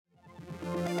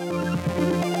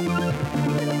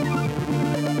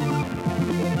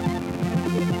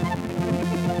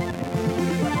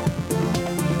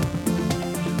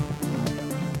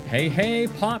Hey, hey,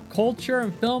 pop culture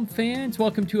and film fans.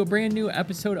 Welcome to a brand new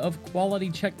episode of Quality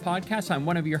Check Podcast. I'm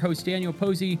one of your hosts, Daniel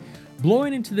Posey,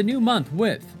 blowing into the new month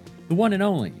with the one and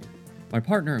only, my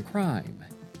partner in crime,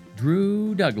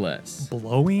 Drew Douglas.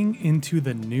 Blowing into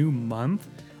the new month?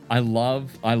 I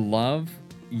love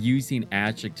using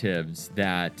adjectives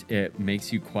that it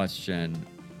makes you question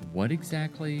what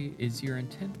exactly is your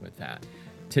intent with that.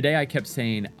 Today I kept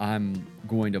saying I'm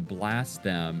going to blast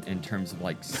them in terms of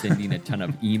like sending a ton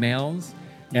of emails.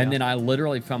 And then I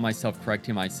literally found myself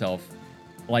correcting myself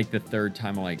like the third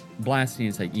time. I'm like, blasting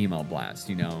is like email blast,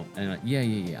 you know? And I'm like,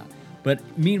 yeah. But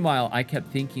meanwhile, I kept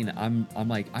thinking, I'm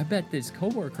like, I bet this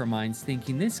coworker of mine's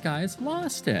thinking this guy has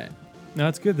lost it. No,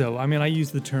 that's good though. I mean, I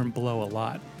use the term blow a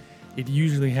lot. It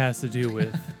usually has to do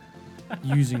with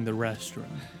using the restroom.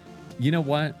 You know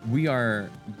what? We are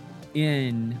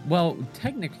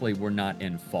technically we're not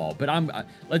in fall, but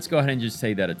let's go ahead and just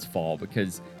say that it's fall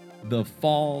because the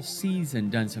fall season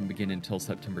doesn't begin until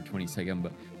September 22nd,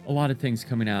 but a lot of things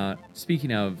coming out.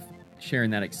 Speaking of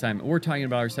sharing that excitement, we're talking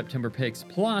about our September picks,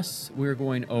 plus we're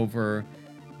going over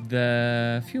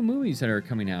the few movies that are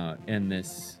coming out in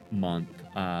this month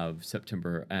of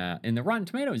September in the Rotten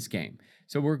Tomatoes game.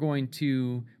 So we're going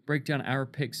to break down our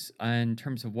picks in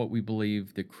terms of what we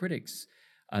believe the critics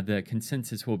the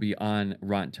consensus will be on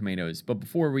Rotten Tomatoes. But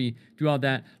before we do all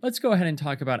that, let's go ahead and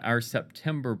talk about our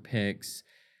September picks.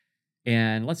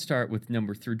 And let's start with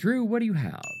number 3. Drew, what do you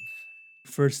have?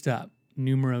 First up,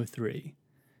 numero 3.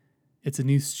 It's a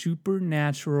new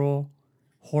supernatural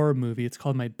horror movie. It's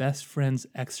called My Best Friend's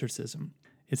Exorcism.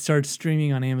 It starts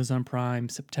streaming on Amazon Prime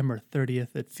September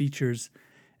 30th. It features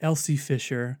Elsie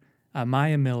Fisher,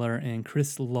 Maya Miller, and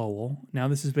Chris Lowell. Now,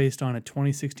 this is based on a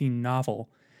 2016 novel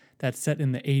that's set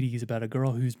in the 80s about a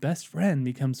girl whose best friend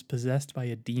becomes possessed by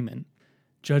a demon.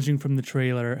 Judging from the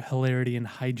trailer, hilarity and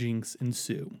hijinks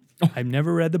ensue. I've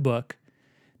never read the book.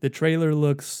 The trailer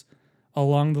looks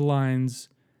along the lines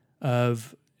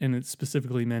of, and it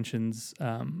specifically mentions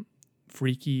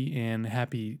Freaky and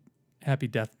Happy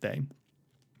Death Day,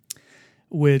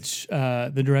 which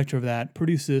the director of that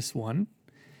produced this one.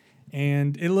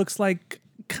 And it looks like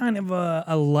kind of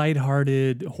a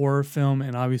lighthearted horror film,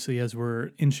 and obviously as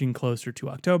we're inching closer to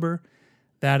October,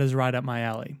 that is right up my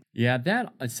alley. Yeah,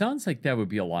 it sounds like that would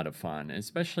be a lot of fun,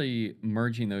 especially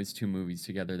merging those two movies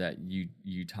together that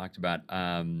you talked about.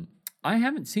 I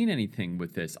haven't seen anything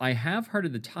with this. I have heard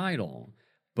of the title,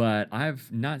 but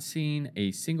I've not seen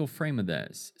a single frame of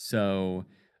this. So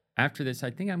after this,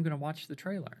 I think I'm going to watch the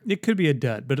trailer. It could be a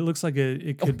dud, but it looks like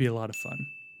it could be a lot of fun.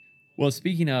 Well,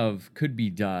 speaking of could be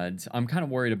duds, I'm kind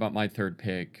of worried about my third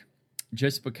pick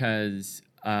just because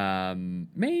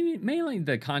mainly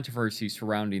the controversy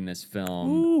surrounding this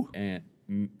film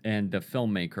and the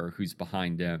filmmaker who's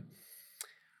behind it.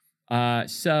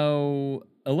 So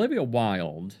Olivia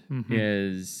Wilde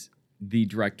is the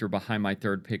director behind my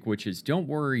third pick, which is Don't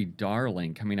Worry,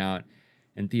 Darling, coming out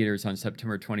in theaters on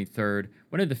September 23rd.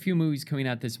 One of the few movies coming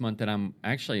out this month that I'm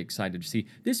actually excited to see.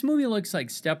 This movie looks like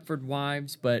Stepford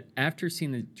Wives, but after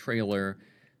seeing the trailer,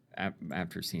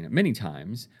 after seeing it many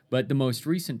times, but the most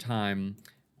recent time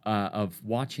of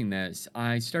watching this,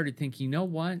 I started thinking, you know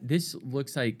what? This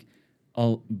looks like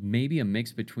maybe a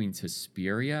mix between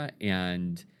Suspiria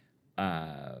and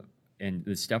the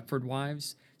Stepford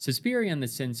Wives. Suspiria in the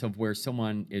sense of where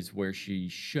someone is where she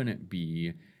shouldn't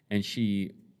be, and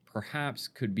she perhaps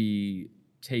could be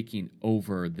taking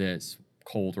over this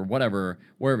cult or whatever,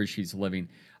 wherever she's living.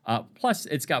 Plus,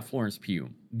 it's got Florence Pugh.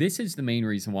 This is the main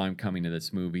reason why I'm coming to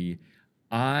this movie.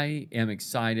 I am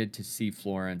excited to see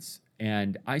Florence,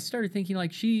 and I started thinking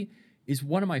like she is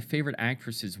one of my favorite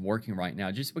actresses working right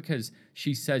now just because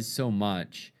she says so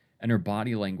much and her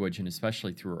body language, and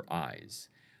especially through her eyes.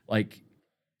 Like,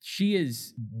 she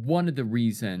is one of the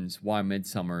reasons why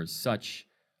Midsommar is such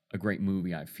a great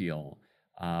movie, I feel.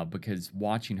 Because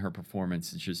watching her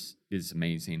performance is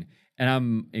amazing. And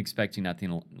I'm expecting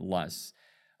nothing less,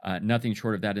 nothing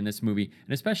short of that in this movie.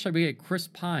 And especially we get Chris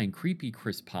Pine, creepy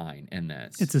Chris Pine in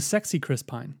this. It's a sexy Chris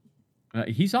Pine.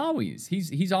 He's always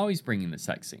bringing the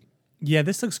sexy. Yeah,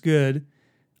 this looks good.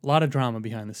 A lot of drama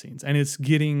behind the scenes. And it's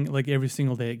getting, like every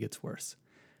single day it gets worse.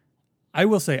 I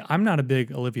will say, I'm not a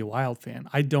big Olivia Wilde fan.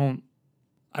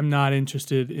 I'm not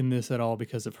interested in this at all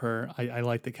because of her. I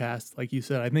like the cast. Like you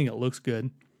said, I think it looks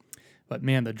good. But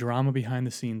man, the drama behind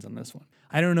the scenes on this one.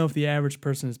 I don't know if the average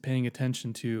person is paying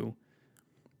attention to,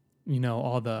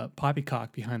 all the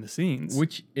poppycock behind the scenes.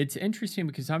 Which it's interesting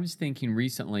because I was thinking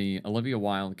recently, Olivia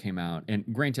Wilde came out. And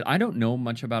granted, I don't know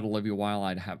much about Olivia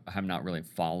Wilde. I have not really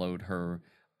followed her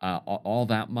all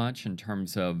that much in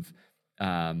terms of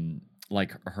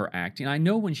like her acting. I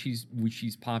know when she's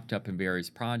popped up in various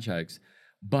projects,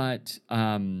 but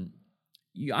I've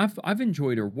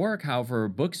enjoyed her work. However,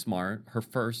 Booksmart,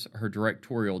 her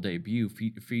directorial debut,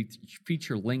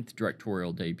 feature length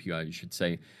directorial debut, I should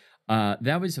say,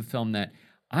 that was a film that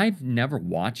I've never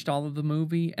watched all of the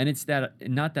movie, and it's that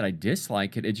not that I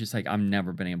dislike it. It's just like I've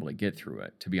never been able to get through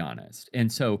it, to be honest.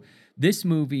 And so this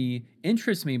movie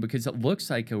interests me because it looks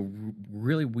like a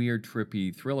really weird,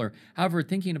 trippy thriller. However,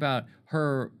 thinking about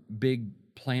her big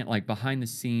plan, like behind the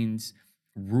scenes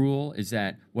rule, is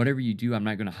that whatever you do, I'm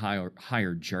not going to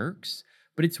hire jerks.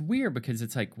 But it's weird because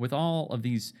it's like with all of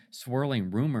these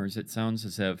swirling rumors, it sounds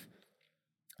as if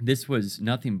this was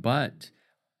nothing but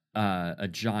a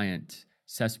giant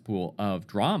cesspool of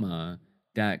drama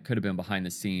that could have been behind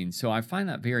the scenes. So I find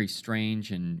that very strange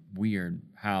and weird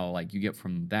how like you get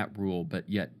from that rule, but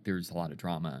yet there's a lot of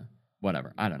drama.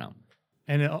 Whatever. I don't know.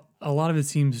 And a lot of it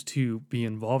seems to be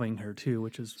involving her too,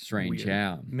 which is Strange, weird.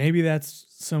 yeah. Maybe that's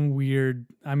some weird.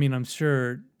 I mean, I'm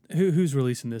sure who's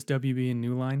releasing this? WB and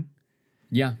New Line.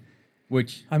 Yeah.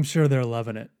 Which I'm sure they're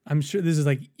loving it. I'm sure this is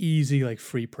like easy, like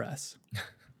free press.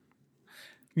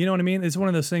 You know what I mean? It's one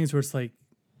of those things where it's like,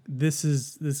 this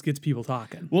gets people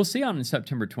talking. we'll see on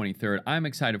September 23rd. I'm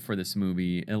excited for this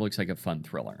movie. It looks like a fun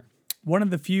thriller. One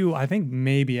of the few, I think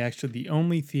maybe actually the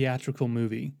only theatrical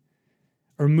movie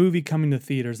or movie coming to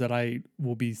theaters that I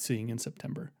will be seeing in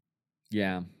September.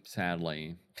 Yeah,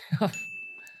 sadly.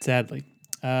 Sadly.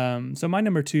 So my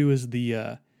number 2 is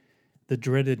the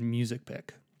dreaded music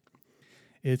pick.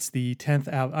 It's the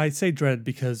 10th album. I say dreaded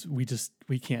because we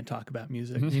can't talk about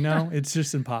music, you know? It's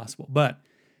just impossible. But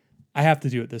I have to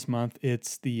do it this month.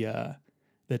 It's the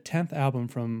 10th album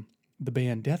from the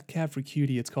band Death Cab for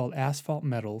Cutie. It's called Asphalt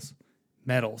Meadows.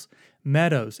 Asphalt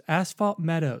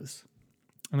Meadows.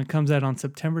 And it comes out on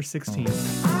September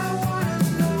 16th. I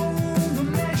wanna know the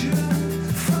measure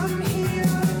from here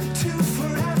to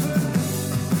forever.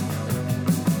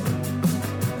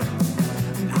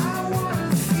 And I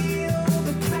wanna feel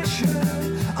the pressure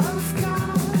of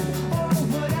God or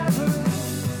whatever.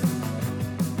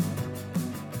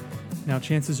 Now,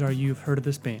 chances are you've heard of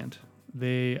this band.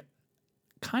 They're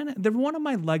one of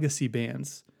my legacy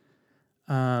bands.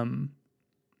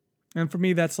 And for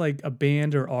me, that's like a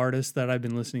band or artist that I've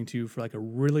been listening to for like a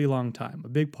really long time, a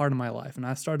big part of my life. And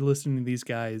I started listening to these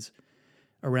guys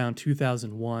around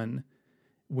 2001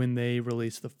 when they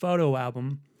released the Photo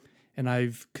album. And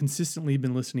I've consistently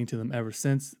been listening to them ever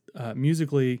since.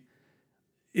 Musically,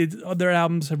 their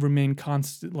albums have remained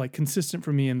consistent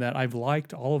for me in that I've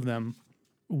liked all of them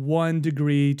one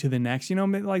degree to the next. You know,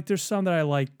 like there's some that I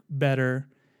like better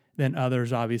than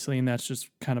others, obviously, and that's just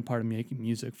kind of part of making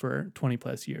music for 20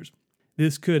 plus years.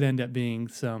 This could end up being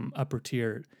some upper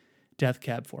tier Death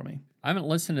Cab for me. I haven't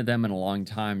listened to them in a long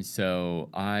time, so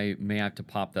I may have to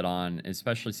pop that on,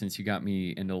 especially since you got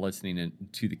me into listening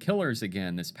to The Killers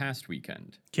again this past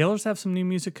weekend. Killers have some new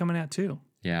music coming out too.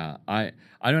 Yeah, I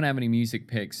don't have any music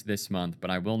picks this month,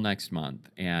 but I will next month.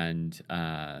 And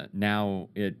now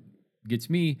it gets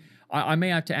me. I may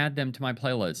have to add them to my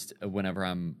playlist whenever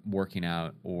I'm working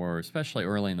out, or especially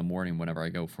early in the morning whenever I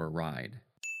go for a ride.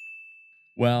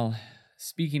 Well,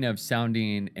 speaking of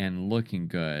sounding and looking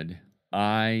good,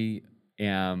 I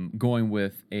am going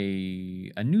with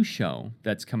a new show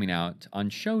that's coming out on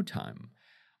Showtime.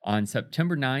 On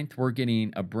September 9th, we're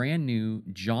getting a brand new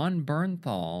Jon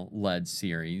Bernthal-led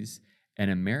series, An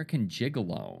American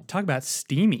Gigolo. Talk about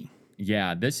steamy.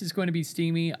 Yeah, this is going to be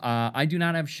steamy. I do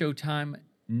not have Showtime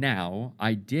now.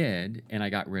 I did, and I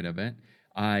got rid of it.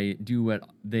 I do what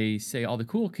they say all the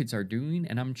cool kids are doing,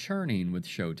 and I'm churning with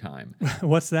Showtime.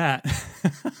 What's that?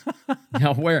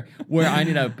 Now, where I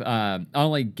ended up, I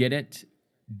only get it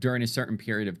during a certain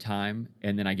period of time,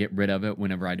 and then I get rid of it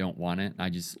whenever I don't want it. I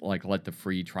just like let the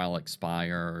free trial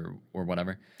expire or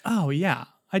whatever. Oh, yeah.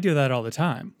 I do that all the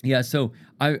time. Yeah, so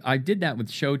I did that with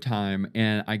Showtime,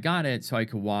 and I got it so I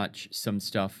could watch some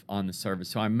stuff on the service.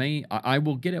 So I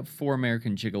will get it for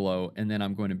American Gigolo, and then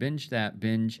I'm going to binge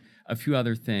a few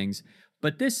other things.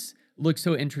 But this looks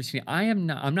so interesting. I'm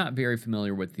not very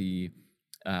familiar with the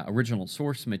original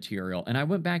source material, and I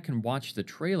went back and watched the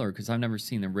trailer because I've never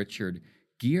seen the Richard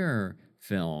Gere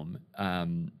film.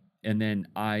 And then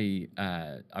I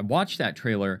watched that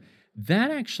trailer.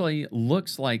 That actually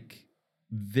looks like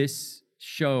this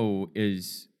show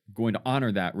is going to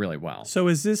honor that really well. So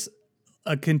is this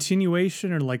a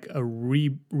continuation or like a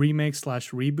remake /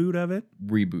 reboot of it?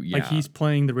 Reboot, yeah. Like he's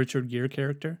playing the Richard Gere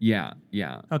character? Yeah.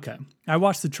 Okay. I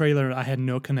watched the trailer. I had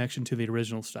no connection to the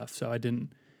original stuff, so I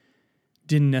didn't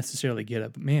necessarily get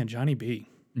it. But man, Johnny B.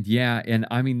 Yeah, and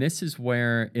I mean, this is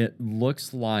where it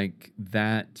looks like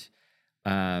that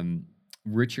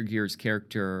Richard Gere's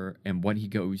character and what he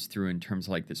goes through in terms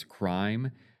of like this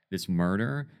crime, this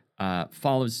murder,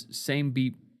 follows same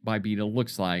beat by beat, it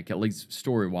looks like, at least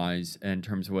story wise, in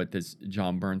terms of what this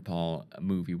John Bernthal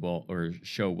movie will or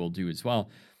show will do as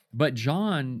well. But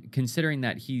John, considering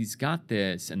that he's got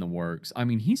this in the works, I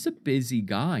mean, he's a busy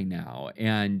guy now.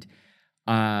 And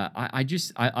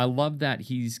I love that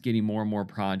he's getting more and more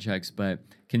projects, but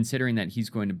considering that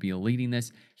he's going to be leading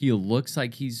this, he looks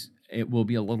like it will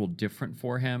be a little different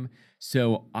for him.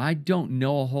 So I don't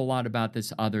know a whole lot about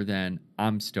this other than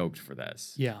I'm stoked for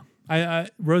this. Yeah.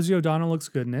 Rosie O'Donnell looks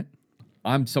good in it.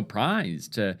 I'm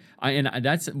surprised. And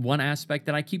that's one aspect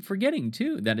that I keep forgetting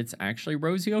too, that it's actually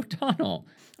Rosie O'Donnell.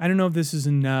 I don't know if this is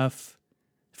enough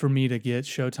for me to get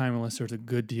Showtime unless there's a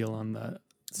good deal on the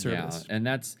service. Yeah, and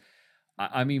that's,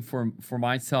 I mean, for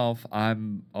myself,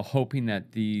 I'm hoping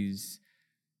that these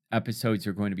episodes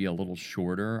are going to be a little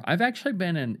shorter. I've actually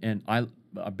been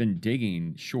I've been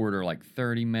digging shorter, like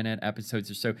 30-minute episodes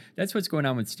or so. That's what's going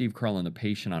on with Steve Carell and The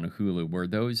Patient on Hulu, where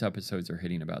those episodes are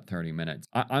hitting about 30 minutes.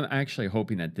 I'm actually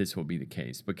hoping that this will be the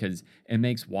case because it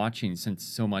makes watching, since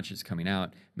so much is coming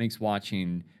out, makes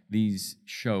watching these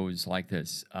shows like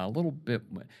this a little bit,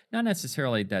 not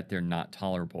necessarily that they're not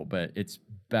tolerable, but it's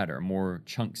better, more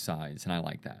chunk size, and I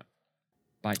like that.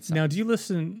 Bite size. Now,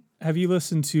 have you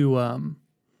listened to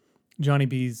Johnny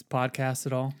B's podcast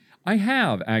at all? I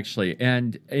have, actually,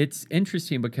 and it's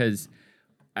interesting because,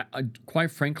 quite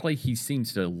frankly, he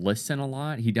seems to listen a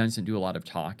lot. He doesn't do a lot of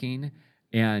talking,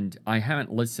 and I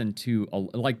haven't listened to,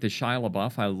 like the Shia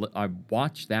LaBeouf, I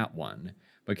watched that one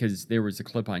because there was a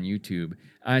clip on YouTube,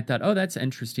 and I thought, oh, that's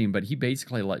interesting, but he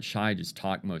basically let Shia just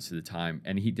talk most of the time,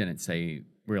 and he didn't say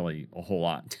really a whole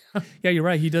lot. Yeah, you're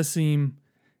right. He does seem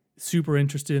super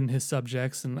interested in his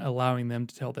subjects and allowing them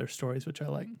to tell their stories, which I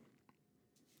like.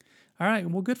 All right,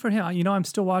 well, good for him. You know, I'm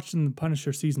still watching The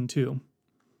Punisher season 2.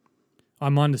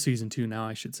 I'm on to season 2 now,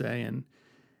 I should say. And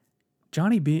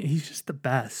Johnny B, he's just the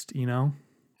best, you know?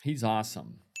 He's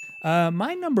awesome.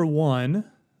 My number one,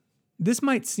 this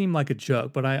might seem like a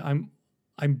joke, but I'm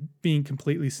being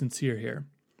completely sincere here.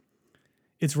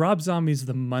 It's Rob Zombie's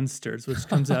The Munsters, which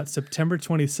comes out September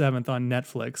 27th on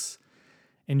Netflix.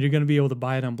 And you're going to be able to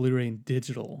buy it on Blu-ray and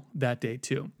digital that day,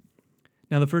 too.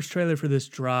 Now, the first trailer for this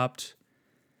dropped,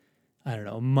 I don't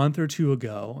know, a month or two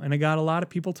ago, and it got a lot of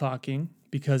people talking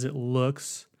because it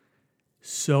looks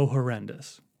so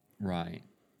horrendous. Right.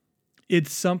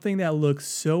 It's something that looks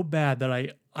so bad that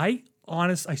I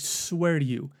swear to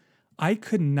you, I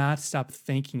could not stop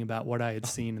thinking about what I had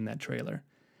seen in that trailer.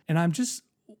 And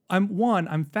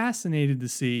I'm fascinated to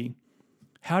see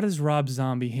how does Rob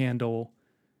Zombie handle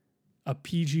a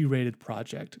PG-rated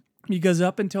project? Because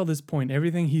up until this point,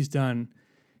 everything he's done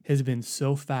has been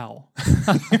so foul.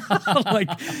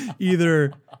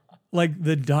 Like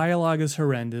the dialogue is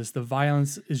horrendous. The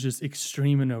violence is just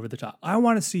extreme and over the top. I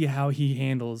want to see how he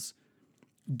handles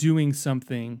doing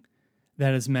something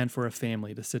that is meant for a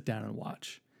family to sit down and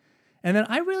watch. And then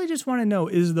I really just want to know,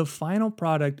 is the final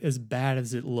product as bad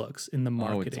as it looks in the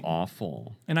marketing? Oh, it's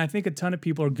awful. And I think a ton of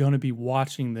people are going to be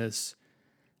watching this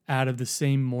out of the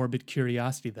same morbid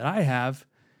curiosity that I have.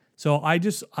 So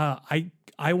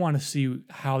I want to see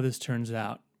how this turns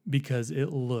out because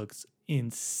it looks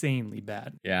insanely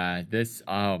bad. Yeah,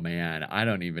 oh man, I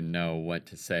don't even know what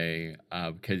to say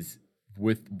because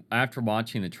after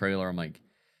watching the trailer, I'm like,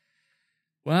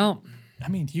 well, I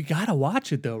mean, you got to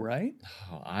watch it though, right?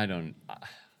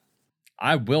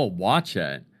 I will watch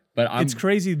it, but it's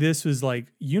crazy. This was like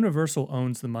Universal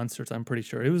owns The Munsters, I'm pretty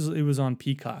sure. It was on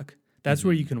Peacock. That's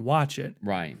where you can watch it.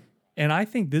 Right. And I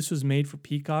think this was made for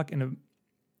Peacock, and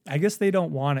I guess they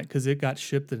don't want it because it got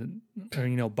shipped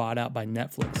or bought out by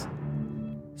Netflix.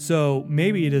 So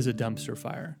maybe it is a dumpster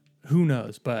fire. Who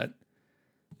knows? But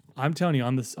I'm telling you,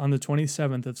 on the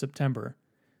 27th of September,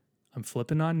 I'm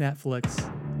flipping on Netflix.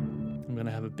 I'm gonna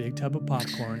have a big tub of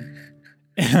popcorn,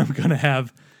 and I'm gonna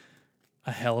have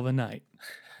a hell of a night.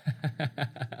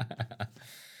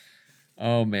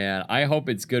 Oh man, I hope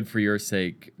it's good for your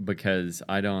sake because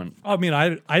I don't. I mean,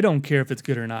 I don't care if it's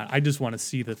good or not. I just want to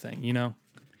see the thing, you know?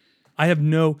 I have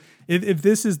if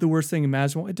this is the worst thing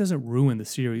imaginable, it doesn't ruin the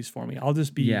series for me. I'll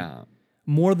just be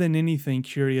more than anything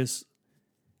curious.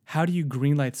 How do you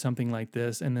greenlight something like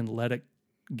this and then let it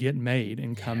get made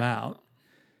and come out?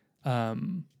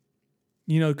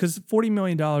 Because $40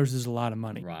 million is a lot of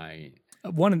money. Right.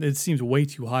 It seems way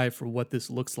too high for what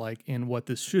this looks like and what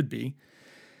this should be.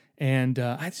 And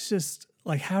it's just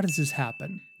like, how does this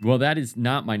happen? Well, that is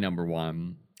not my number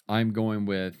one. I'm going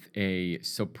with a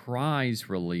surprise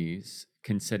release,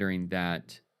 considering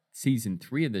that season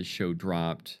 3 of this show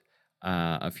dropped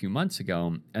a few months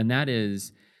ago, and that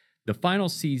is the final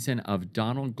season of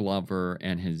Donald Glover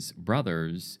and his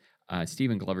brothers,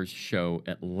 Stephen Glover's show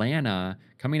Atlanta,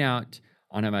 coming out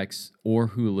on MX or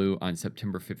Hulu on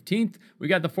September 15th. We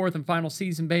got the fourth and final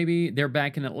season, baby. They're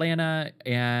back in Atlanta,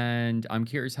 and I'm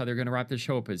curious how they're going to wrap this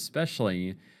show up,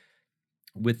 especially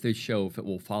with this show, if it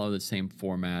will follow the same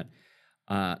format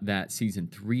that season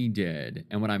 3 did.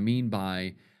 And what I mean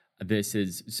by this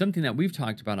is something that we've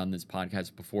talked about on this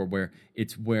podcast before,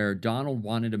 where Donald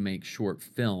wanted to make short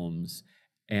films,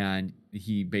 and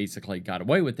he basically got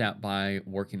away with that by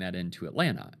working that into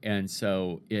Atlanta. And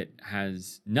so it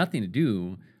has nothing to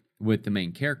do with the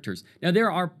main characters. Now,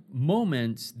 there are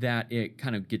moments that it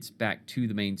kind of gets back to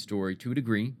the main story to a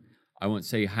degree. I won't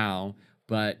say how,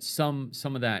 but some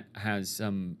of that has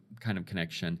some kind of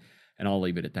connection, and I'll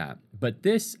leave it at that. But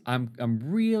this, I'm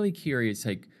really curious,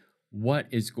 like, what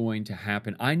is going to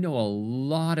happen. I know a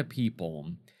lot of people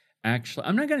actually,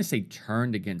 I'm not going to say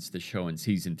turned against the show in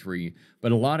season 3,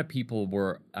 but a lot of people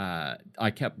were,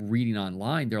 I kept reading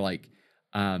online, they're like,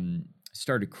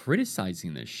 started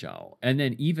criticizing this show. And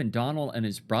then even Donald and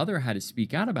his brother had to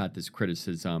speak out about this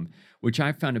criticism, which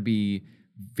I found to be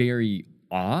very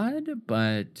odd,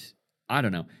 but I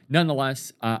don't know.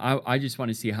 Nonetheless, I just want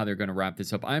to see how they're going to wrap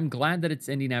this up. I'm glad that it's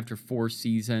ending after 4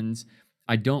 seasons.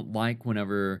 I don't like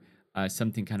whenever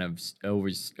something kind of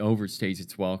overstays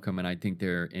its welcome, and I think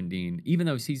they're ending, even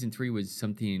though season 3 was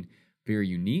something very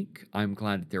unique, I'm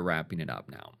glad that they're wrapping it up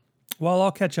now. Well,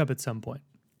 I'll catch up at some point.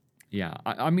 Yeah,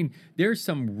 I mean, there's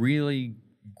some really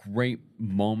great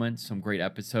moments, some great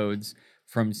episodes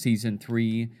from season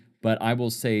 3, but I will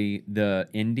say the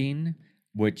ending,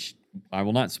 which I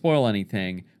will not spoil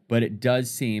anything, but it does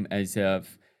seem as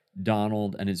if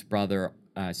Donald and his brother,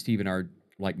 Stephen, are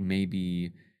like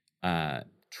maybe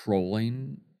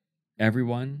trolling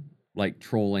everyone, like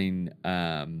trolling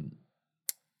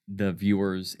the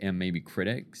viewers and maybe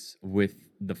critics with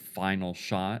the final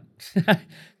shot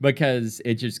because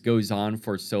it just goes on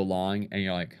for so long, and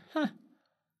you're like,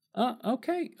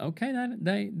 okay,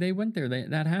 that they went there,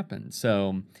 that happened.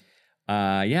 So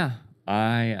yeah,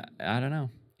 I don't know.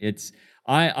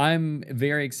 I'm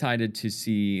very excited to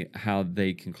see how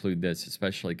they conclude this,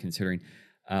 especially considering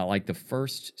like the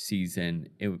first season,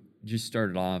 it just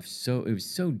started off it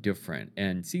was so different,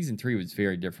 and season 3 was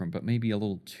very different, but maybe a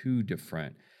little too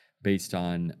different based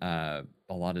on a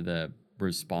lot of the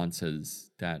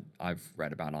responses that I've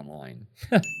read about online.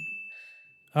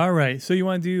 All right. So you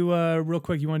want to do, real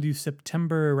quick, you want to do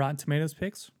September Rotten Tomatoes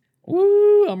picks?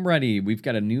 Woo, I'm ready. We've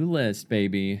got a new list,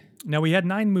 baby. Now, we had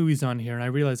 9 movies on here, and I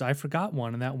realized I forgot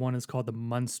one, and that one is called The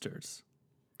Munsters.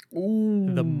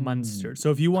 Ooh. The Munsters. So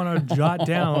if you want to jot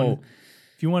down,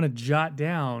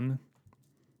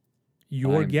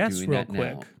 your I'm guess doing real that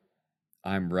quick. now.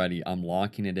 I'm ready. I'm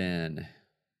locking it in.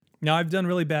 Now, I've done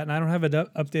really bad, and I don't have an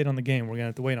update on the game. We're gonna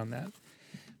have to wait on that.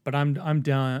 But I'm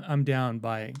down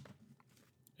by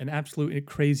an absolute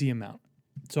crazy amount.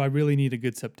 So I really need a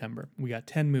good September. We got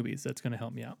 10 movies. That's gonna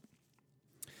help me out.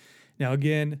 Now,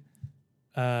 again,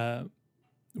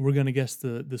 we're gonna guess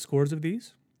the scores of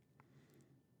these,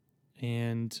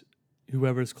 and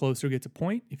whoever's closer gets a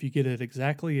point. If you get it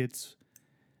exactly,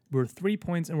 we're 3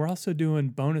 points, and we're also doing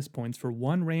bonus points for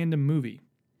one random movie.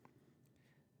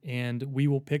 And we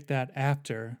will pick that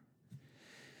after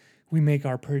we make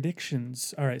our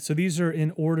predictions. All right, so these are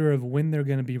in order of when they're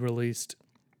going to be released.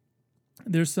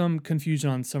 There's some confusion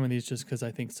on some of these just because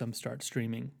I think some start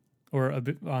streaming or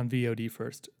on VOD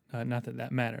first. Not that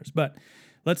that matters. But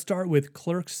let's start with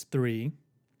Clerks 3,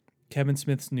 Kevin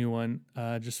Smith's new one,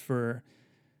 just for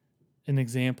an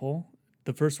example.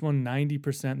 The first one,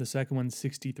 90%. The second one,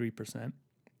 63%.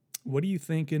 What are you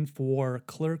thinking for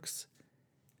Clerks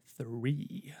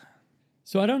 3?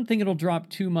 So I don't think it'll drop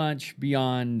too much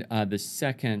beyond the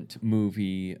second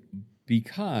movie,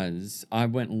 because I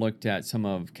went and looked at some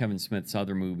of Kevin Smith's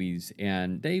other movies,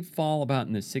 and they fall about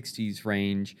in the 60s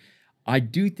range. I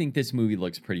do think this movie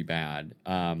looks pretty bad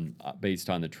based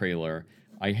on the trailer.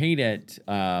 I hate it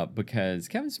because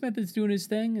Kevin Smith is doing his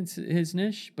thing, it's his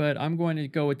niche, but I'm going to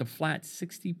go with the flat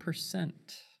 60%,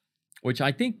 which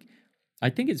I think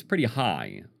it's pretty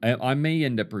high. I may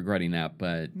end up regretting that,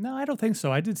 but... No, I don't think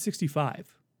so. I did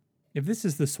 65. If this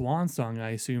is the swan song, I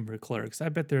assume, for Clerks, I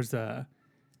bet there's I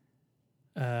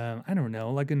don't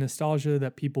know, like a nostalgia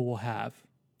that people will have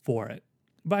for it.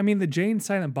 But I mean, the Jay and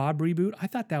Silent Bob reboot, I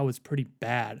thought that was pretty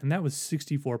bad, and that was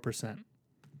 64%.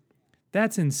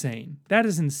 That's insane. That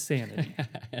is insanity.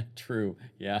 True,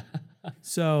 yeah.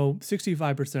 So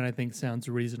 65%, I think, sounds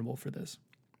reasonable for this.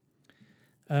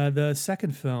 The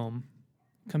second film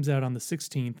comes out on the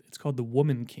 16th. It's called The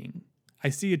Woman King. I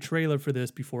see a trailer for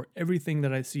this before everything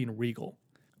that I see in Regal.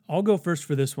 I'll go first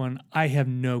for this one. I have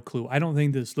no clue. I don't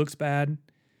think this looks bad.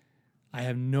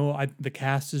 The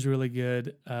cast is really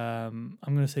good. I'm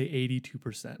going to say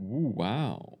 82%. Ooh,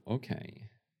 wow. Okay.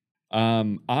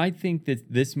 I think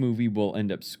that this movie will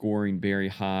end up scoring very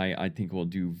high. I think we'll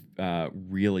do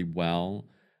really well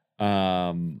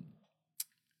at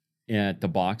the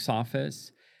box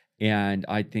office. And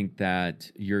I think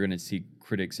that you're going to see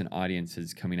critics and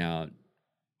audiences coming out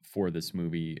for this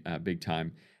movie big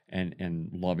time and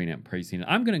loving it and praising it.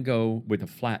 I'm going to go with a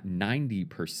flat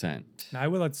 90%. Now, I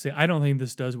would like to say, I don't think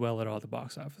this does well at all at the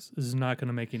box office. This is not going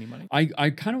to make any money.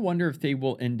 I kind of wonder if they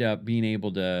will end up being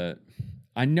able to.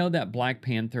 I know that Black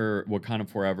Panther Wakanda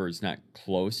Forever is not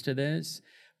close to this,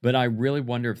 but I really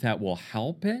wonder if that will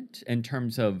help it in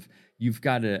terms of you've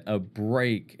got a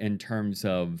break in terms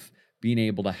of being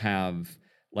able to have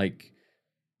like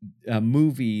a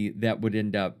movie that would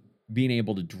end up being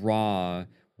able to draw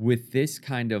with this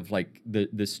kind of like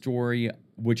the story,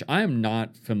 which I am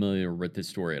not familiar with this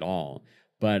story at all,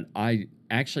 but I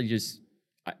actually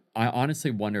I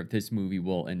honestly wonder if this movie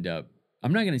will end up,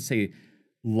 I'm not going to say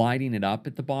lighting it up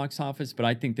at the box office, but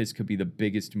I think this could be the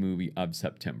biggest movie of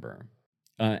September.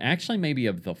 Actually, maybe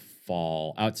of the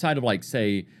fall, outside of like,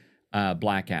 say,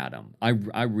 Black Adam.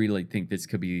 I really think this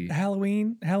could be.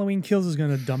 Halloween Kills is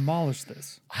going to demolish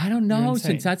this. I don't You're know,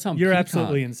 insane. since that's on You're Peacock.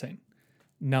 absolutely insane.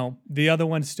 No, the other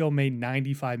one still made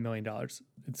 $95 million.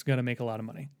 It's going to make a lot of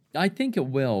money. I think it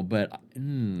will, but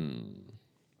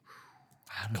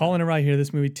Calling it right here,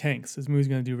 this movie tanks. This movie's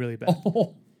going to do really bad.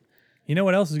 oh, You know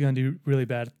what else is going to do really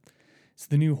bad? It's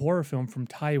the new horror film from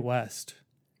Ty West.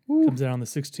 Comes out on the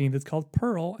 16th. It's called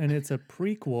Pearl, and it's a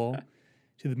prequel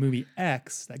to the movie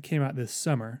X that came out this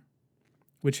summer,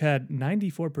 which had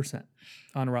 94%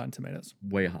 on Rotten Tomatoes.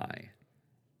 way high.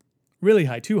 Really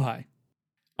high, too high.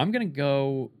 I'm gonna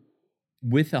go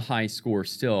with a high score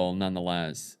still,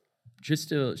 nonetheless.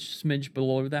 Just a smidge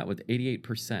below that with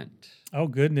 88%. Oh,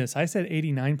 goodness. I said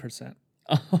 89%.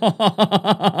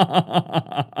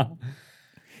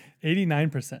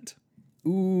 89%.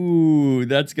 Ooh,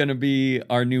 that's gonna be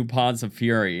our new Paws of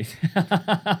Fury.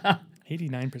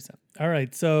 89%. All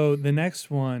right. So the next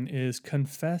one is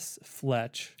Confess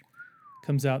Fletch.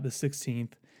 Comes out the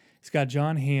 16th. It's got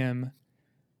John Hamm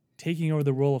taking over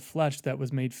the role of Fletch that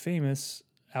was made famous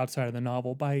outside of the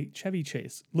novel by Chevy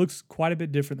Chase. Looks quite a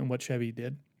bit different than what Chevy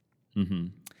did. Mm-hmm.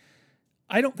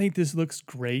 I don't think this looks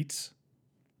great.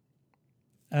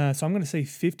 So I'm going to say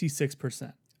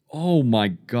 56%. Oh my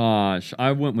gosh,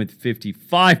 I went with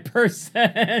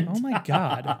 55%. Oh my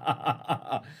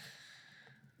God.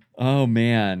 Oh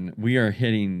man,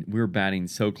 we're batting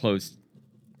so close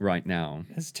right now.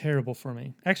 That's terrible for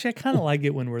me. Actually, I kind of like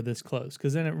it when we're this close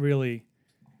because then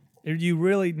you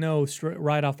really know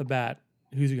right off the bat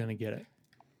who's going to get it.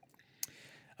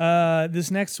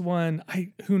 This next one,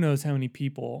 who knows how many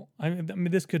people. I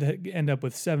mean, this could end up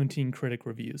with 17 critic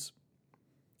reviews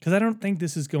because I don't think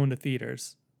this is going to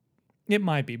theaters. It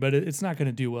might be, but it's not going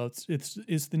to do well.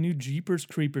 It's the new Jeepers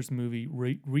Creepers movie,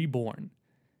 Reborn.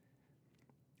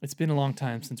 It's been a long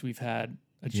time since we've had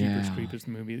a Jeepers Yeah. Creepers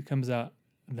movie. It comes out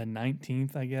the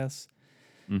 19th, I guess.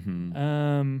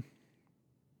 Mm-hmm.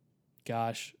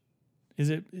 Gosh, is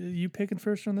it you picking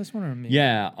first on this one or me?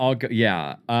 Yeah, I'll go.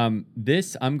 Yeah,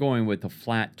 this I'm going with a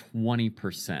flat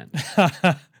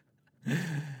 20%.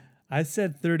 I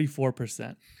said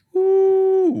 34%.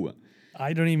 Ooh,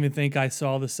 I don't even think I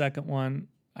saw the second one.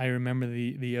 I remember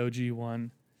the OG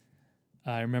one.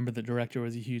 I remember the director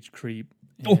was a huge creep,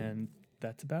 and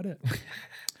that's about it.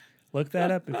 Look that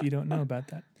up if you don't know about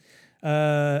that.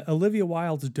 Olivia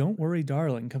Wilde's "Don't Worry,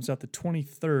 Darling" comes out the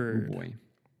 23rd. oh boy.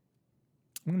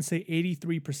 I'm going to say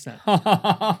 83%.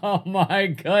 Oh my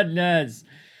goodness.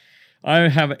 I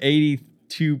have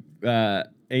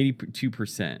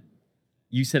 82%.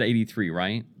 You said 83,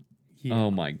 right? Yeah. Oh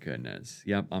my goodness.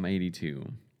 Yep, I'm 82.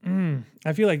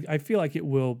 I feel like it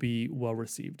will be well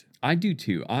received. I do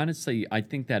too. Honestly, I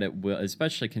think that it will,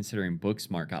 especially considering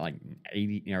Booksmart got like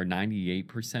 80 or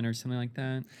 98% or something like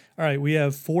that. All right, we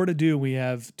have 4 to do. We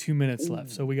have 2 minutes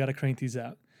left, so we got to crank these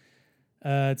out.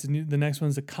 The next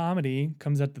one's a comedy.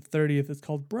 Comes out the 30th. It's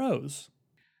called Bros.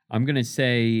 I'm going to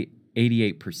say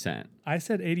 88%. I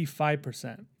said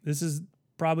 85%. This is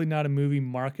probably not a movie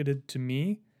marketed to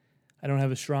me. I don't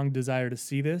have a strong desire to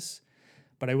see this,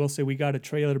 but I will say we got a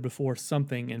trailer before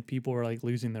something, and people were like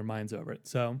losing their minds over it.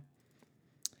 So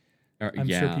I'm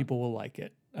sure people will like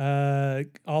it.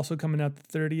 Also coming out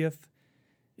the 30th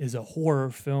is a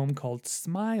horror film called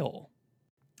Smile.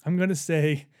 I'm going to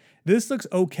say This looks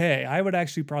okay. I would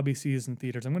actually probably see this in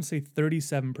theaters. I'm going to say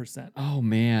 37%. Oh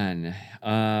man,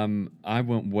 I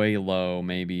went way low.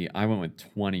 Maybe I went with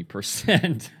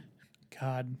 20%.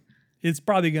 God, it's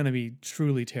probably going to be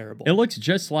truly terrible. It looks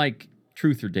just like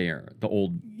Truth or Dare, the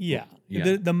old. Yeah.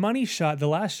 Yeah. The money shot, the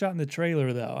last shot in the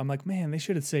trailer, though, I'm like, man, they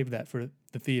should have saved that for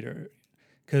the theater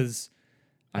because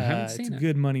I haven't it's seen a it.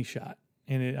 good money shot.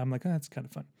 And I'm like, oh, that's kind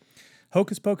of fun.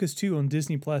 Hocus Pocus 2 on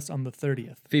Disney Plus on the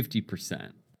 30th.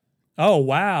 50%. Oh,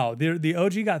 wow. The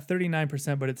OG got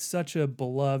 39%, but it's such a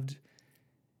beloved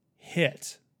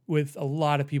hit with a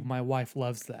lot of people. My wife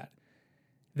loves that.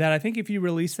 That I think if you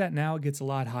release that now, it gets a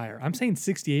lot higher. I'm saying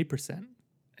 68%.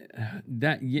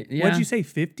 That yeah. What'd you say,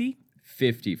 50?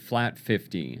 50, flat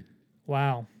 50.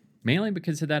 Wow. Mainly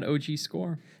because of that OG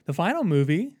score. The final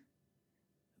movie,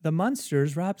 The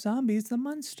Munsters, Rob Zombie's The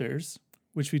Munsters,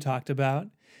 which we talked about.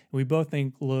 We both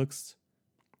think looks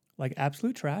like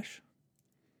absolute trash.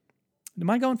 Am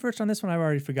I going first on this one? I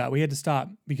already forgot. We had to stop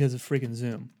because of freaking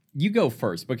Zoom. You go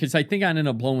first because I think I ended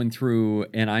up blowing through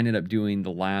and I ended up doing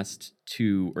the last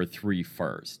 2 or 3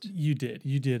 first. You did.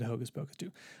 You did Hocus Pocus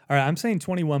 2. All right, I'm saying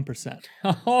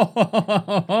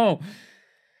 21%.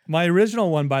 My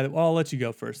original one, by the way, I'll let you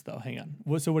go first, though. Hang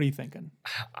on. So what are you thinking?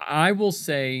 I will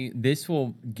say this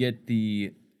will get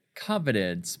the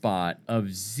coveted spot of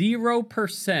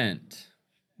 0%.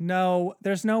 No,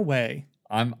 there's no way.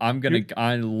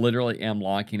 I literally am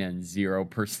locking in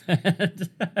 0%.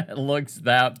 It looks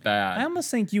that bad. I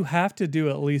almost think you have to do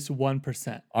at least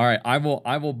 1%. All right, I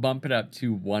will bump it up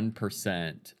to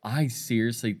 1%. I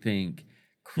seriously think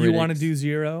You want to critics- do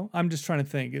 0? I'm just trying to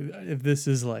think if this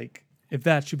is like, if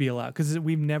that should be allowed. Because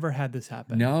we've never had this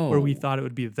happen. No. Where we thought it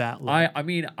would be that low. I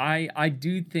mean, I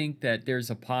do think that there's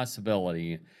a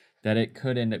possibility that it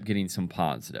could end up getting some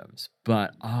positives,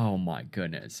 but oh my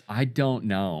goodness, I don't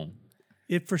know.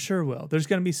 It for sure will. There's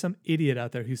going to be some idiot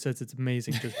out there who says it's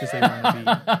amazing just because they want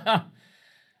to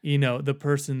be, the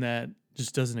person that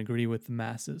just doesn't agree with the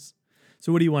masses.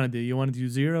 So what do you want to do? You want to do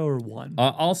 0 or 1?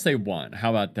 I'll say 1. How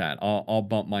about that? I'll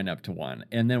bump mine up to 1.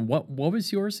 And then what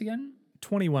was yours again?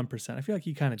 21%. I feel like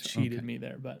you kind of cheated me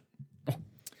there, but.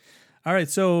 All right,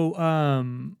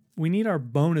 so we need our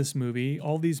bonus movie.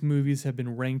 All these movies have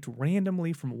been ranked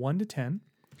randomly from 1 to 10.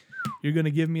 You're going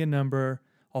to give me a number.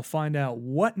 I'll find out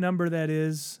what number that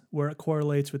is, where it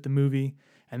correlates with the movie,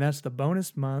 and that's the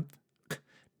bonus month.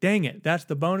 Dang it, that's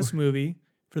the bonus movie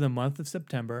for the month of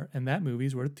September, and that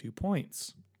movie's worth 2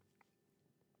 points.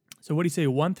 So what do you say,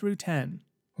 1 through 10?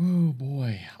 Oh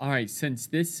boy. All right, since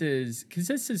this is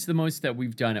the most that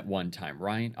we've done at one time,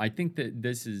 right? I think that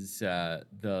this is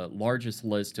the largest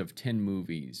list of 10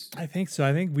 movies. I think so.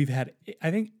 I think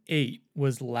 8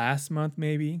 was last month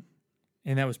maybe,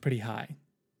 and that was pretty high.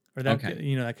 Or that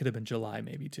Okay. that could have been July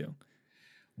maybe too.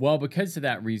 Well, because of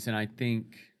that reason, I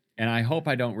think, and I hope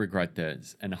I don't regret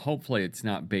this, and hopefully it's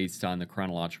not based on the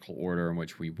chronological order in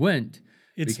which we went,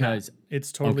 It's because not.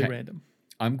 It's totally okay. random.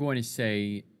 I'm going to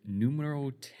say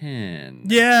numero 10.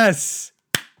 Yes,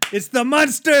 it's the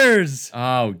Munsters.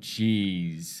 Oh,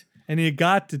 jeez. And it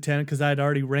got to 10 because I had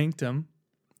already ranked them,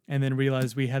 and then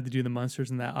realized we had to do the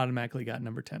Munsters, and that automatically got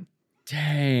number 10.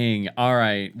 Dang. All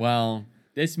right. Well,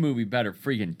 this movie better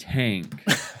freaking tank.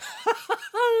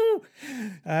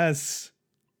 Yes.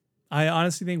 I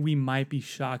honestly think we might be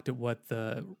shocked at what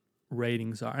the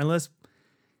ratings are, unless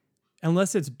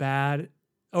it's bad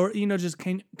or just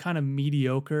kind of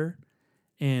mediocre,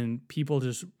 and people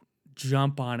just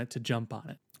jump on it to jump on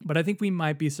it. But I think we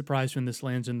might be surprised when this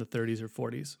lands in the 30s or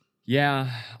 40s. Yeah,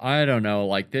 I don't know.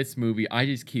 Like this movie, I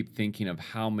just keep thinking of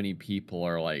how many people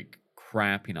are like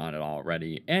crapping on it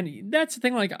already. And that's the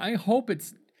thing, like I hope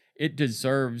it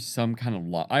deserves some kind of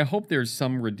love. I hope there's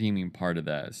some redeeming part of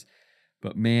this.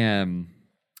 But man,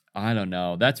 I don't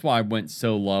know. That's why I went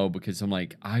so low, because I'm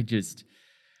like, I've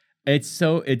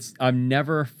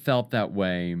never felt that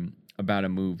way about a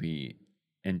movie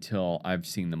until I've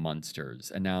seen The Munsters.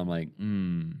 And now I'm like,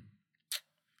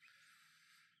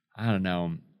 I don't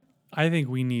know. I think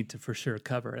we need to for sure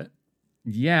cover it.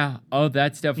 Yeah. Oh,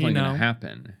 that's definitely going know? to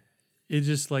happen. It's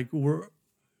just like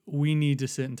we need to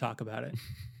sit and talk about it.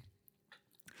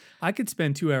 I could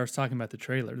spend 2 hours talking about the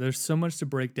trailer. There's so much to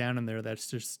break down in there that's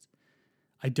just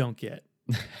I don't get.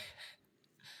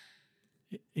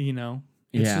 It's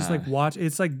just like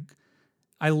it's like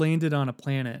I landed on a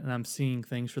planet and I'm seeing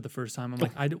things for the first time. I'm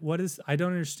like, I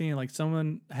don't understand. Like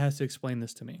someone has to explain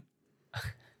this to me.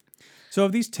 So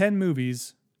of these 10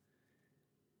 movies,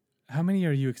 how many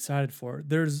are you excited for?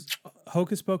 There's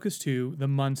Hocus Pocus 2, The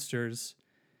Munsters,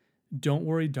 Don't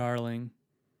Worry, Darling.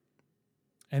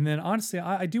 And then honestly,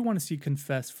 I do want to see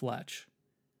Confess Fletch.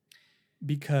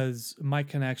 because my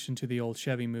connection to the old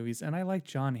Chevy movies, and I like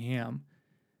John Hamm.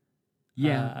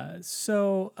 Yeah.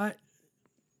 So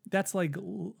that's like,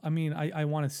 I mean, I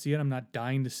want to see it. I'm not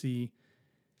dying to see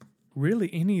really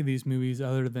any of these movies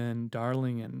other than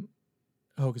Darling and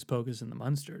Hocus Pocus and the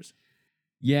Munsters.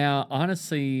 Yeah,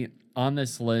 honestly, on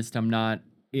this list, I'm not.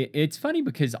 It's funny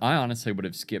because I honestly would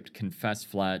have skipped Confess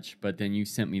Fletch, but then you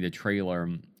sent me the trailer,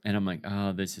 and I'm like,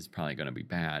 oh, this is probably going to be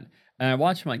bad. And I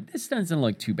watched, I'm like, this doesn't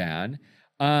look too bad.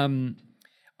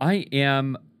 I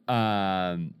am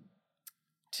to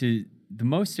the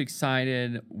most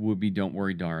excited would be Don't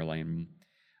Worry, Darling.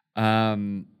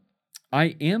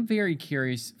 I am very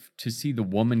curious to see The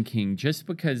Woman King, just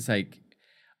because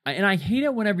and I hate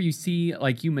it whenever you see,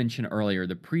 like you mentioned earlier,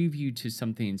 the preview to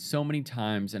something so many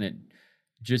times and it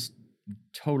just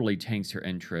totally tanks your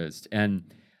interest.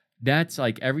 And that's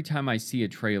like every time I see a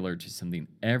trailer to something,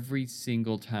 every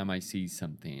single time I see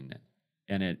something,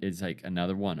 and it is like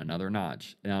another one, another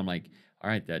notch. And I'm like, all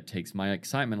right, that takes my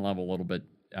excitement level a little bit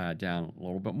down a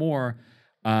little bit more.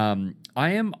 I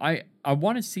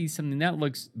want to see something that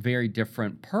looks very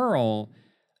different. Pearl,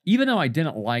 even though I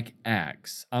didn't like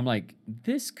X, I'm like,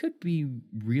 this could be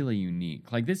really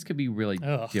unique. Like this could be really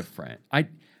different.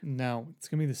 No, it's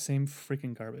gonna be the same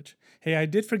freaking garbage. Hey, I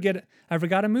did forget. I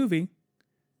forgot a movie.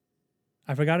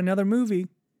 I forgot another movie.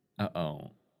 Uh-oh.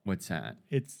 What's that?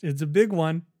 It's a big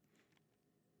one.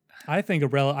 I think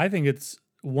it's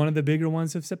one of the bigger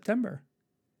ones of September.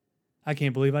 I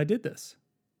can't believe I did this.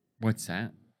 What's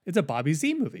that? It's a Bobby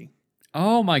Z movie.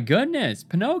 Oh my goodness,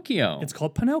 Pinocchio. It's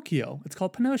called Pinocchio. It's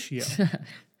called Pinocchio.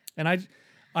 And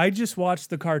I just watched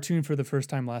the cartoon for the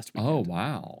first time last week. Oh,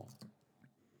 wow.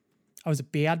 I was a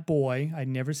bad boy. I'd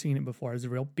never seen it before. I was a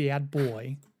real bad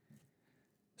boy.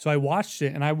 So I watched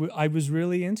it, and I was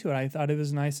really into it. I thought it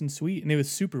was nice and sweet, and it was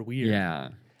super weird. Yeah.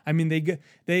 I mean,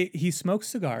 he smokes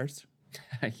cigars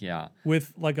Yeah.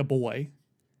 with like a boy.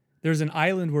 There's an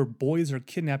island where boys are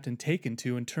kidnapped and taken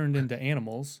to and turned into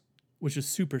animals, which is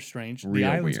super strange. Real the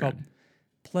island's weird. called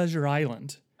Pleasure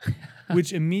Island,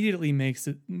 which immediately makes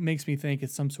me think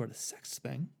it's some sort of sex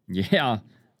thing, Yeah.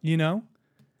 you know?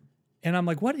 And I'm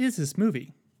like, what is this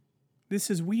movie?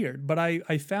 This is weird, but I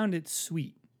found it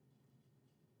sweet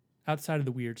outside of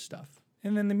the weird stuff.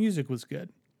 And then the music was good.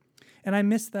 And I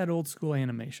missed that old school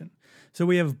animation. So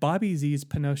we have Bobby Z's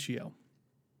Pinocchio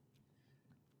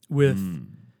with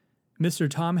Mr.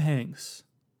 Tom Hanks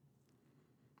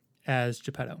as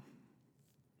Geppetto.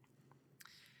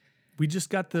 We just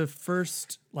got the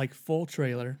first like full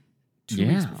trailer 2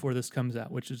 weeks Yeah. before this comes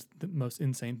out, which is the most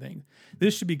insane thing.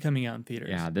 This should be coming out in theaters.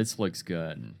 Yeah, this looks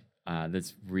good.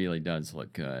 This really does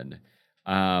look good.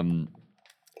 I'm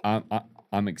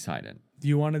excited. Do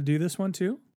you want to do this one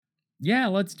too? Yeah,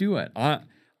 let's do it.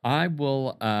 I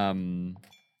will.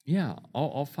 Yeah,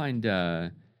 I'll find.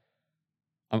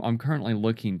 I'm currently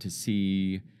looking to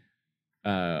see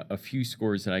a few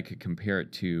scores that I could compare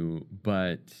it to,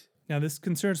 but Now this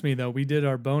concerns me though. We did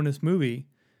our bonus movie.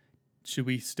 Should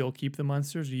we still keep the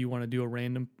monsters, or do you want to do a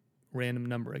random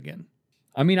number again?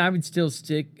 I mean, I would still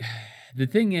stick. The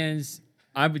thing is,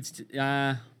 I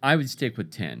would stick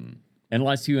with 10,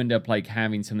 unless you end up like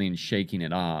having something and shaking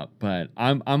it up. But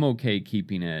I'm okay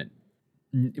keeping it.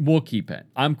 We'll keep it.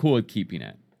 I'm cool with keeping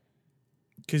it.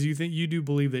 Because you do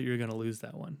believe that you're going to lose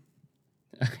that one.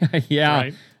 Yeah,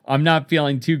 Right. I'm not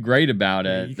feeling too great about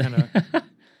Yeah, it. you kind of.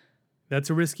 That's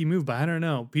a risky move, but I don't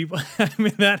know. People, I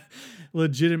mean, that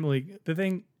legitimately, the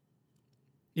thing,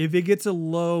 if it gets a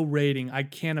low rating, I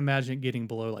can't imagine it getting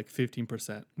below like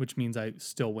 15%, which means I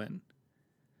still win.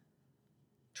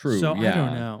 True. So yeah. I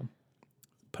don't know.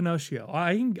 Pinocchio.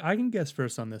 I can guess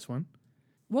first on this one.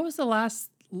 What was the last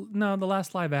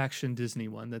live action Disney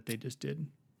one that they just did,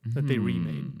 that they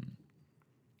remade?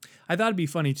 I thought it'd be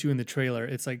funny too in the trailer.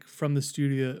 It's like from the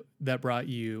studio that brought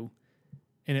you,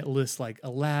 and it lists like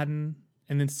Aladdin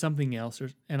and then something else.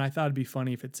 And I thought it'd be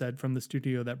funny if it said from the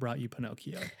studio that brought you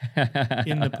Pinocchio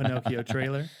in the Pinocchio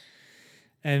trailer.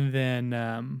 And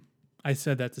then I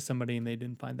said that to somebody and they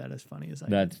didn't find that as funny as I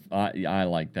did. I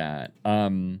like that.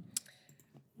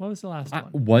 What was the last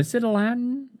one? Was it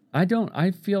Aladdin?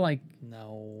 I feel like.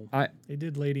 No. I They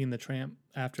did Lady and the Tramp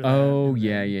after that. Oh and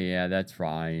yeah, then- yeah, that's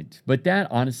right. But that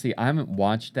honestly, I haven't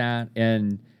watched that,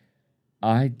 and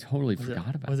I totally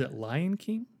forgot about. Was it Lion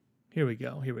King? Here we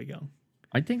go.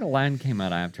 I think Aladdin came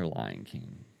out after Lion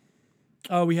King.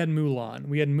 Oh, we had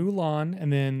Mulan.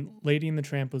 And then Lady and the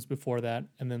Tramp was before that,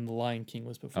 and then The Lion King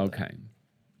was before that. Okay.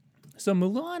 So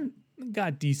Mulan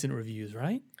got decent reviews,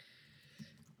 right?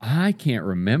 I can't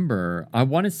remember. I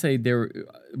want to say there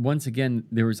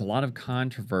was a lot of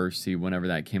controversy whenever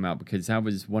that came out, because that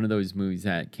was one of those movies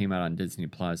that came out on Disney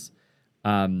Plus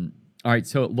All right,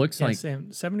 so it looks Yeah, like, same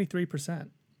 73%,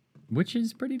 which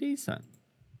is pretty decent.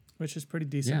 which is pretty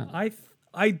decent. Yeah.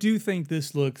 I do think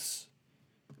this looks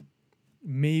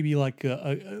maybe like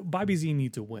a Bobby Z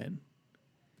needs a win,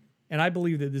 and I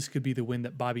believe that this could be the win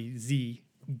that Bobby Z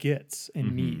gets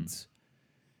and needs.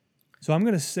 So I'm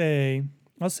gonna say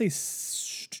I'll say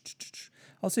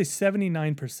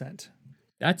 79%.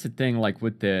 That's the thing. Like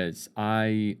with this,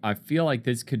 I feel like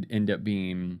this could end up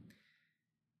being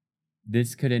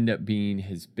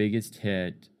his biggest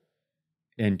hit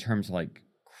in terms of like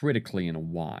critically in a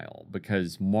while,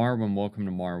 because Marwen, Welcome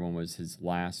to Marwen was his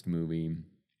last movie,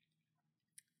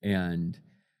 and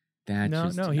that No,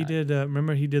 just no, he did.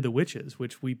 Remember, he did The Witches,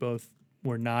 which we both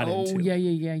were not Oh into.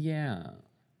 yeah.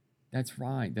 That's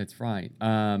right.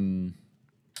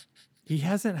 He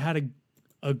hasn't had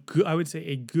a good, I would say,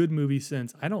 a good movie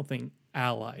since, I don't think,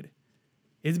 Allied.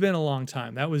 It's been a long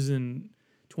time. That was in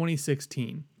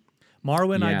 2016.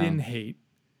 Marwen, I Yeah. didn't hate.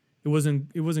 It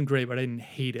wasn't great, but I didn't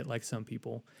hate it like some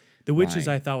people. The Witches,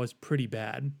 Right. I thought, was pretty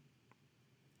bad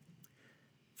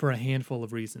for a handful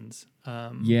of reasons.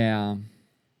 Yeah,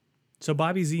 So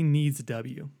Bobby Z needs a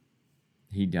W.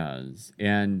 he does.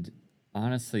 And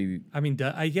honestly, I mean,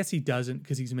 I guess he doesn't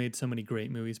because he's made so many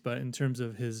great movies, but in terms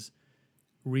of his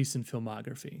recent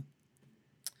filmography,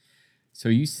 so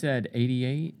you said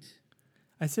 88?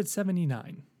 I said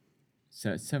 79.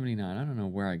 So 79. I don't know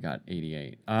where I got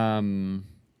 88.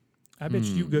 I bet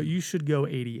you should go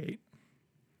 88.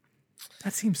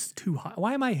 That seems too high.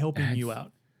 Why am I helping you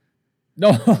out?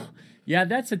 No, yeah,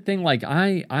 that's the thing. Like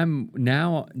I'm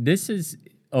now. This is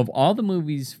of all the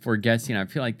movies for guessing. I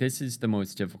feel like this is the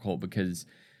most difficult because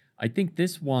I think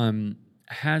this one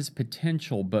has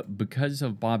potential, but because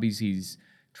of Bobby Z's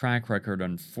track record,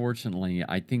 unfortunately,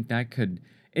 I think that could.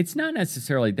 It's not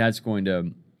necessarily that's going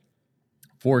to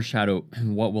foreshadow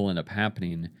what will end up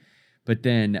happening, but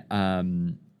then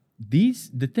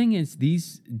the thing is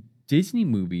these Disney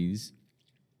movies,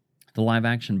 the live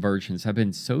action versions have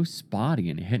been so spotty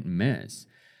and hit and miss.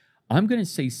 I'm going to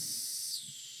say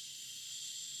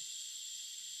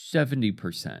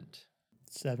 70%.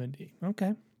 70.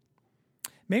 Okay.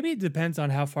 Maybe it depends on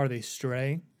how far they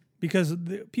stray, because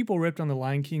people ripped on The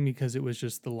Lion King because it was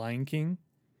just The Lion King.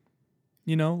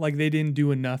 You know, like they didn't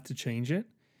do enough to change it.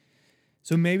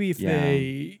 So maybe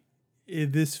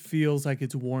if this feels like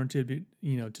it's warranted,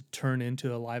 to turn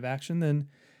into a live action, then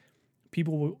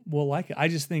people will like it. I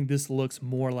just think this looks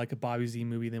more like a Bobby Z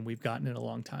movie than we've gotten in a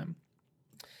long time.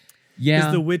 Yeah.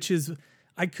 Because The Witches,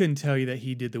 I couldn't tell you that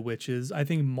he did The Witches. I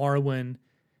think Marwen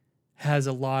has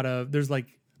a lot of, there's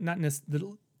like, they're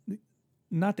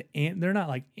not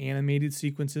like animated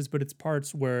sequences, but it's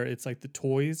parts where it's like the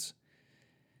toys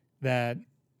that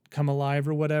come alive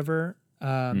or whatever.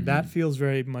 That feels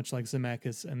very much like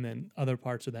Zemeckis, and then other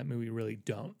parts of that movie really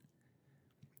don't.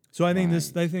 So I think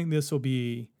this will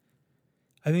be,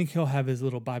 I think he'll have his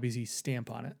little Bobby Z stamp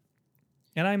on it.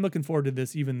 And I'm looking forward to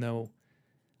this, even though,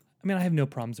 I mean, I have no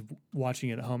problems of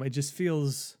watching it at home. It just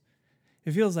feels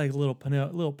like little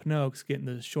Pinocchio's getting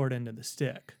the short end of the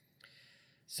stick.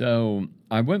 So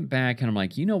I went back and I'm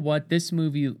like, you know what? This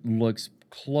movie looks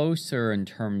closer in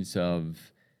terms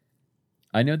of,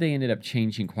 I know they ended up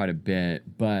changing quite a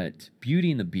bit, but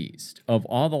Beauty and the Beast, of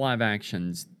all the live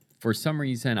actions, for some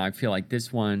reason, I feel like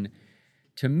this one,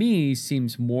 to me,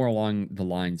 seems more along the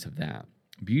lines of that.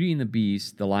 Beauty and the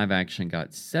Beast, the live action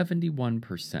got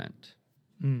 71%.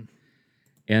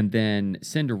 And then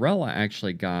Cinderella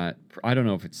actually got, I don't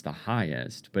know if it's the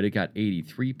highest, but it got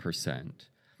 83%.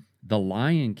 The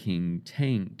Lion King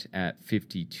tanked at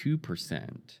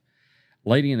 52%.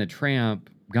 Lady and the Tramp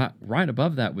got right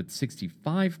above that with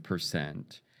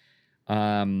 65%.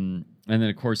 And then,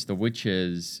 of course, The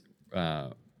Witches,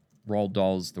 Roald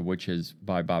Dahl's The Witches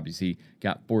by Bobby Z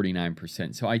got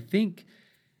 49%. So I think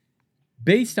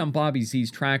based on Bobby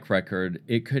Z's track record,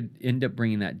 it could end up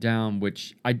bringing that down,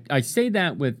 which I say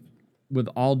that with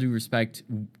all due respect.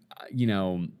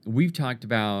 We've talked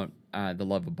about the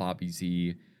love of Bobby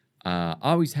Z.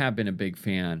 Always have been a big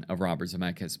fan of Robert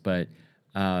Zemeckis, but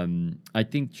I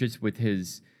think just with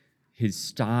his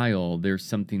style, there's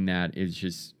something that is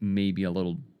just maybe a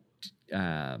little,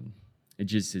 it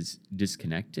just is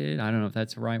disconnected. I don't know if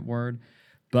that's the right word,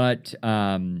 but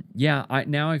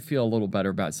I feel a little better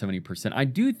about 70%. I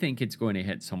do think it's going to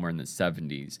hit somewhere in the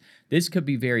 70s. This could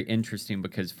be very interesting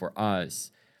because for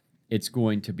us, it's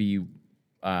going to be,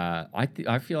 I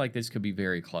feel like this could be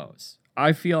very close.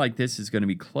 I feel like this is going to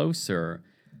be closer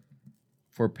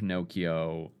for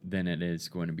Pinocchio than it is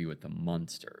going to be with the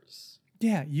Munsters.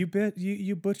 Yeah, you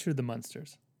butchered the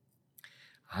Munsters.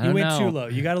 I You don't went know. too low.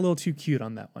 You got a little too cute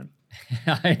on that one.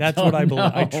 That's what I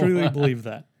believe. I know. truly believe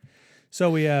that. So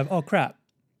we have, oh crap.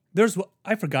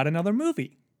 I forgot another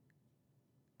movie.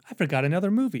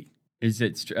 Is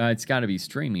it? It's got to be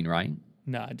streaming, right?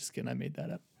 No, just kidding. I made that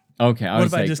up. Okay. What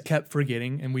if I just kept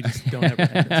forgetting and we just don't ever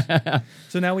end this?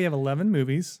 So now we have 11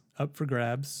 movies up for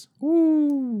grabs.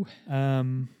 Ooh.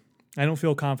 I don't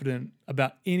feel confident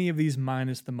about any of these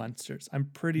minus the Munsters. I'm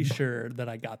pretty sure that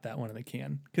I got that one in the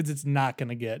can because it's not going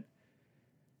to get.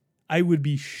 I would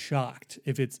be shocked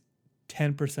if it's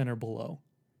 10% or below.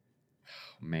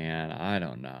 Man, I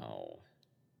don't know.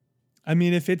 I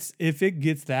mean, if it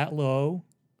gets that low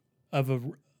of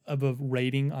a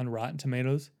rating on Rotten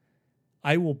Tomatoes,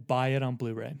 I will buy it on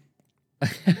Blu-ray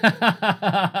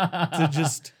to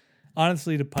just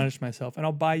honestly to punish myself, and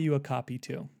I'll buy you a copy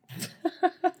too.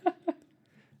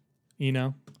 You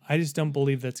know, I just don't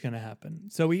believe that's going to happen.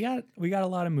 So we got a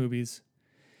lot of movies.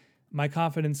 My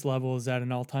confidence level is at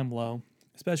an all-time low,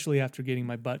 especially after getting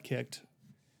my butt kicked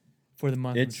for the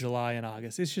month of July and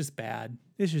August. It's just bad.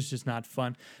 It's just not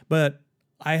fun. But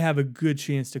I have a good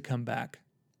chance to come back.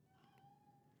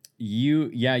 You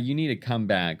need to come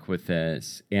back with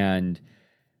this. And,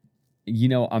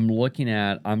 I'm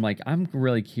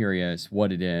really curious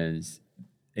what it is.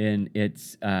 And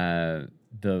it's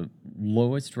the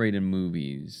lowest rated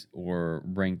movies or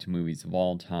ranked movies of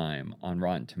all time on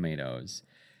Rotten Tomatoes.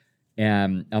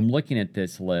 And I'm looking at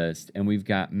this list, and we've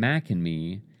got Mac and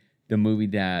Me, the movie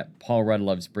that Paul Rudd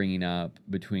loves bringing up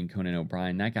between Conan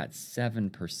O'Brien. That got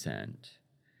 7%.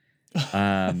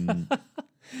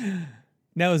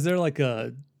 Now, is there like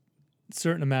a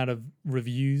certain amount of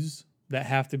reviews that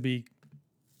have to be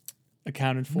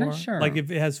accounted for? I'm not sure. Like if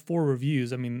it has 4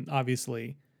 reviews, I mean,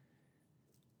 obviously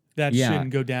that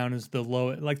shouldn't go down as the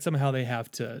low. Like somehow they have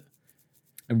to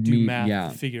do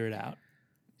math to figure it out.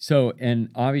 So, and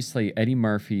obviously Eddie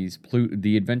Murphy's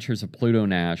The Adventures of Pluto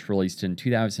Nash, released in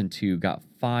 2002, got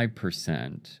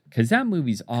 5%. Because that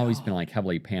movie's always been like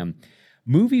heavily panned.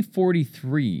 Movie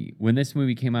 43, when this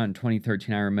movie came out in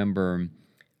 2013, I remember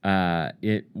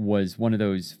it was one of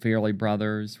those Farrelly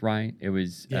brothers, right? It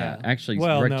was actually...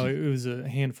 Well, no, it was a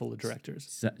handful of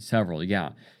directors. Several,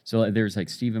 yeah. So there's like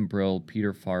Stephen Brill,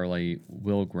 Peter Farrelly,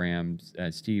 Will Graham,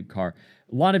 Steve Carr,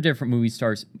 a lot of different movie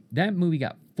stars. That movie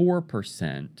got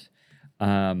 4%.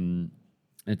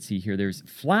 Let's see here. There's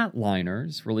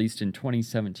Flatliners, released in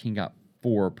 2017, got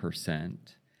 4%.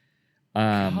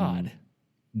 God.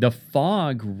 The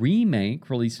Fog remake,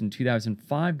 released in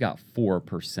 2005, got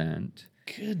 4%.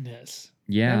 Goodness.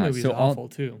 Yeah, That movie's awful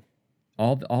too.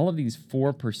 All of these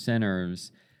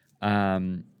 4%ers,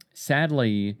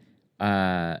 sadly,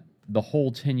 The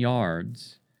Whole 10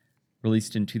 Yards,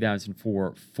 released in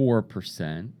 2004,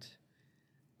 4%.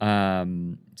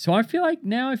 So I feel like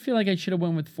I should have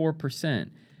went with 4%.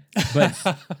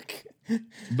 But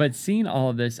but seeing all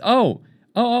of this,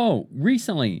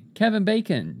 recently, Kevin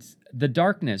Bacon's The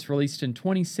Darkness, released in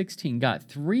 2016, got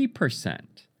 3%.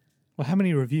 Well, how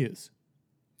many reviews?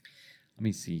 Let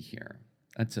me see here.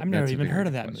 I've never even heard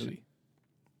of that movie.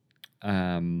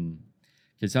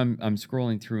 Because I'm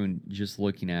scrolling through and just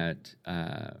looking at.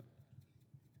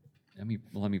 Let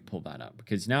me pull that up,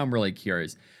 because now I'm really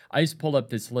curious. I just pulled up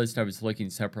this list. I was looking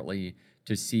separately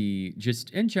to see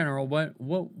just in general what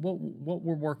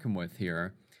we're working with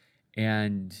here,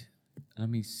 and let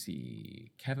me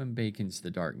see. Kevin Bacon's The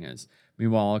Darkness.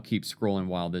 Meanwhile, I'll keep scrolling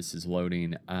while this is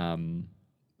loading.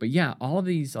 But yeah, all of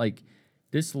these, like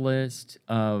this list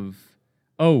of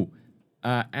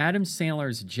Adam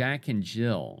Sandler's Jack and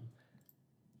Jill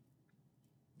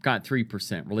got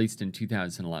 3%, released in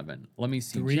 2011. Let me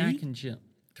see. 3? Jack and Jill,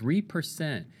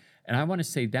 3%. And I want to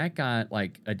say that got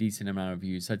like a decent amount of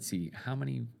views. Let's see. How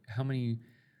many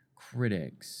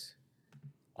critics?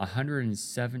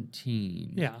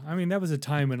 117. Yeah, I mean, that was a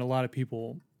time when a lot of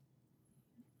people,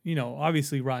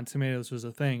 obviously Rotten Tomatoes was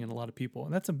a thing, and a lot of people,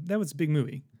 and that was a big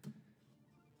movie.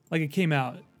 Like, it came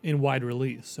out in wide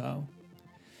release, so.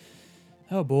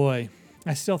 Oh boy,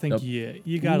 I still think you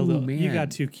got you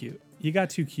got too cute. You got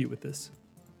too cute with this.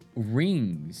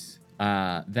 Rings,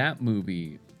 that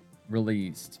movie,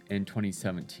 released in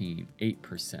 2017,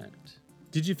 8%.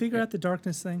 Did you figure out the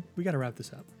Darkness thing? We got to wrap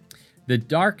this up. The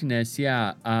Darkness,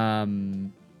 yeah.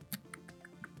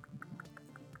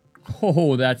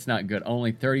 That's not good.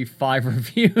 Only 35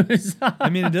 reviews. I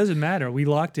mean, it doesn't matter. We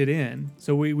locked it in,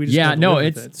 so we just have to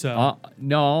live with it. So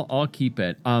I'll keep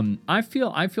it. I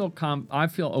feel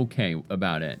okay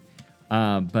about it.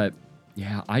 But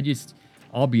yeah,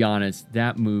 I'll be honest.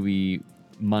 That movie,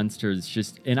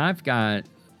 Munsters, and I've got,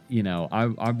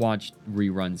 I've watched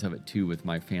reruns of it too with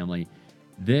my family.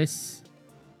 This,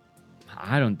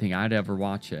 I don't think I'd ever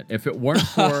watch it. If it weren't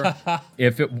for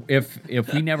if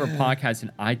we never podcasted,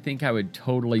 I think I would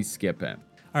totally skip it.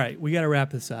 All right, we got to wrap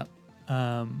this up.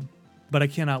 But I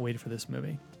cannot wait for this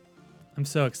movie. I'm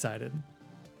so excited.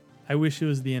 I wish it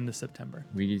was the end of September.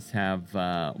 We just have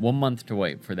 1 month to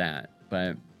wait for that.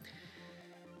 But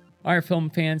all right, film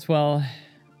fans, well,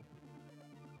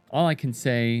 all I can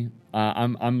say,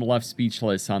 I'm left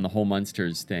speechless on the whole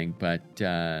Munsters thing, but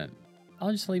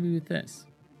I'll just leave you with this.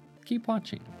 Keep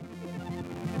watching.